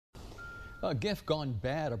A gift gone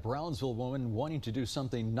bad. A Brownsville woman wanting to do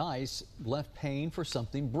something nice left paying for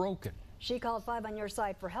something broken. She called 5 on Your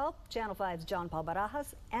Side for help. Channel 5's John Paul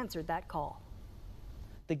Barajas answered that call.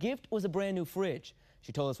 The gift was a brand new fridge.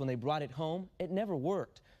 She told us when they brought it home, it never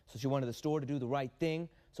worked. So she wanted the store to do the right thing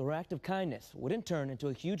so her act of kindness wouldn't turn into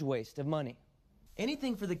a huge waste of money.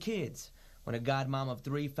 Anything for the kids. When a godmom of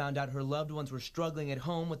 3 found out her loved ones were struggling at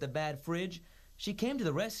home with a bad fridge, she came to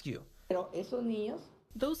the rescue.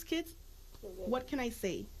 Those kids, what can I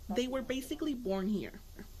say? They were basically born here.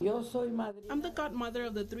 I'm the godmother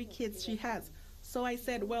of the 3 kids she has, so I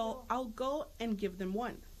said, well, I'll go and give them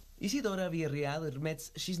one. Isidora Villarreal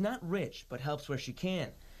admits she's not rich, but helps where she can.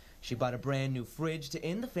 She bought a brand new fridge to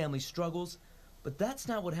end the family's struggles, but that's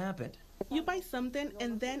not what happened. You buy something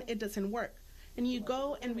and then it doesn't work, and you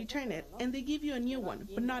go and return it, and they give you a new one,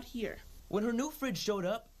 but not here. When her new fridge showed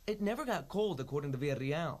up, it never got cold, according to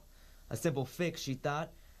Villarreal. A simple fix, she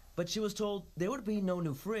thought, but she was told there would be no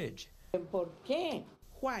new fridge.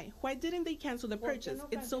 Why? Why didn't they cancel the purchase?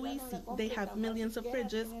 It's so easy. They have millions of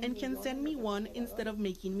fridges and can send me one instead of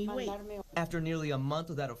making me wait. After nearly a month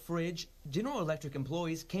without a fridge, General Electric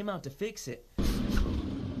employees came out to fix it.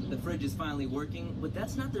 The fridge is finally working, but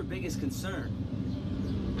that's not their biggest concern.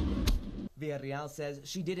 Villarreal says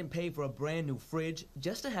she didn't pay for a brand new fridge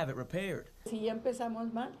just to have it repaired.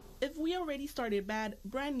 If we already started bad,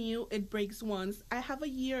 brand new, it breaks once. I have a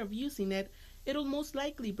year of using it. It'll most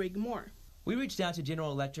likely break more. We reached out to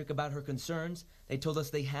General Electric about her concerns. They told us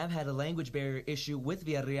they have had a language barrier issue with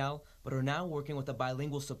Villarreal, but are now working with a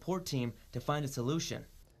bilingual support team to find a solution.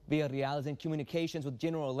 Villarreal is in communications with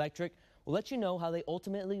General Electric. We'll let you know how they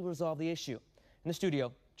ultimately resolve the issue. In the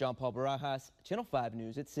studio, John Paul Barajas, Channel 5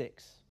 News at 6.